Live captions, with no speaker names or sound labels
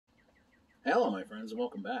Hello, my friends, and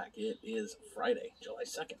welcome back. It is Friday, July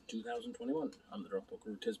 2nd, 2021. I'm the Drunk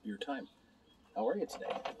Poker. 'Tis beer time. How are you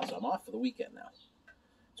today? So I'm off for the weekend now.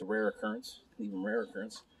 It's a rare occurrence, an even rare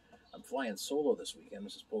occurrence. I'm flying solo this weekend.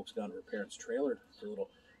 Mrs. Polk's gone to her parents' trailer for a little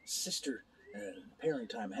sister and parent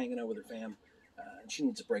time, hanging out with her fam. And she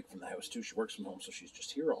needs a break from the house, too. She works from home, so she's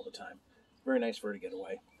just here all the time. Very nice for her to get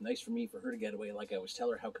away. Nice for me, for her to get away. Like I always tell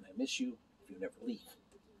her, how can I miss you if you never leave?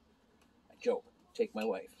 I joke. Take my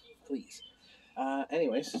wife, please.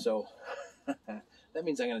 Anyways, so that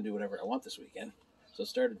means I'm going to do whatever I want this weekend. So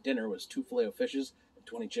started dinner was 2 Filet-O-Fishes and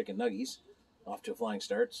 20 chicken nuggies. Off to a flying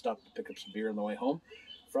start. Stopped to pick up some beer on the way home.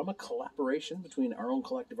 From a collaboration between our own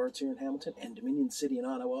collective arts here in Hamilton and Dominion City in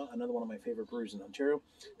Ottawa, another one of my favorite breweries in Ontario,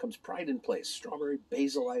 comes Pride in Place, Strawberry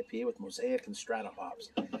Basil IPA with Mosaic and Strata hops.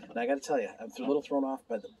 And I got to tell you, I'm a little thrown off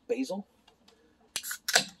by the basil,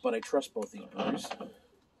 but I trust both these breweries.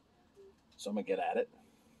 So I'm going to get at it.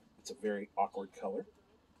 It's a very awkward color.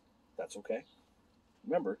 That's okay.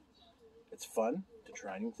 Remember, it's fun to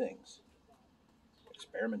try new things.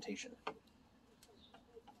 Experimentation.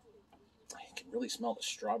 I can really smell the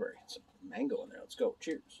strawberry. It's a mango in there. Let's go.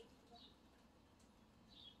 Cheers.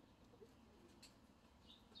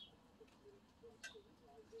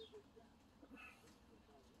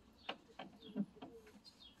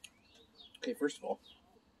 Okay, first of all,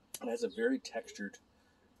 it has a very textured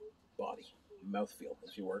body, mouthfeel,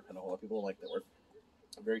 if you were. I know a lot of people like that word.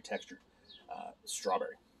 Very textured.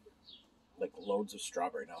 Strawberry. Like loads of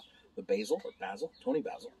strawberry. Now, the basil, or basil, Tony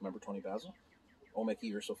Basil. Remember Tony Basil? Oh, Mickey,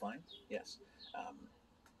 you're so fine. Yes.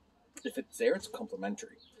 If it's there, it's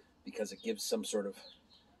complementary because it gives some sort of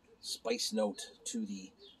spice note to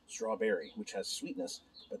the strawberry, which has sweetness,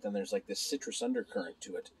 but then there's like this citrus undercurrent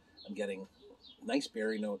to it. I'm getting nice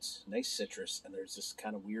berry notes, nice citrus, and there's this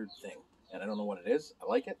kind of weird thing. And I don't know what it is. I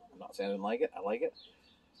like it. I'm not saying I didn't like it. I like it.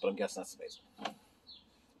 But I'm guessing that's the basil.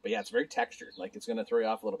 But yeah, it's very textured. Like it's going to throw you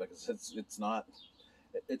off a little bit because it's not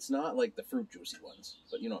like the fruit juicy ones.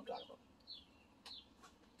 But you know what I'm talking about.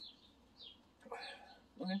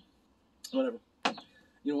 Okay. Whatever.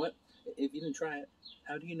 You know what? If you didn't try it,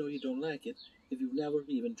 how do you know you don't like it if you've never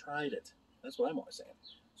even tried it? That's what I'm always saying.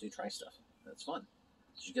 So you try stuff. That's fun.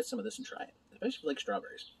 So you get some of this and try it. Especially if you like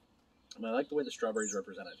strawberries. I mean, I like the way the strawberries are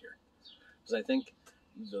represented here. Because I think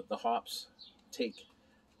the hops take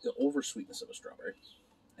the over-sweetness of a strawberry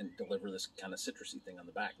and deliver this kind of citrusy thing on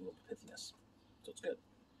the back, a little pithiness. So it's good.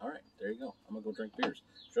 All right, there you go. I'm going to go drink beers.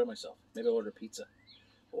 Enjoy myself. Maybe I'll order pizza.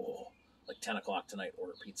 Oh, like 10 o'clock tonight,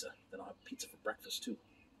 order pizza. Then I'll have pizza for breakfast, too.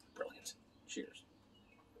 Brilliant. Cheers.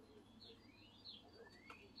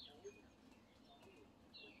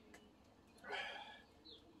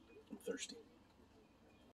 I'm thirsty.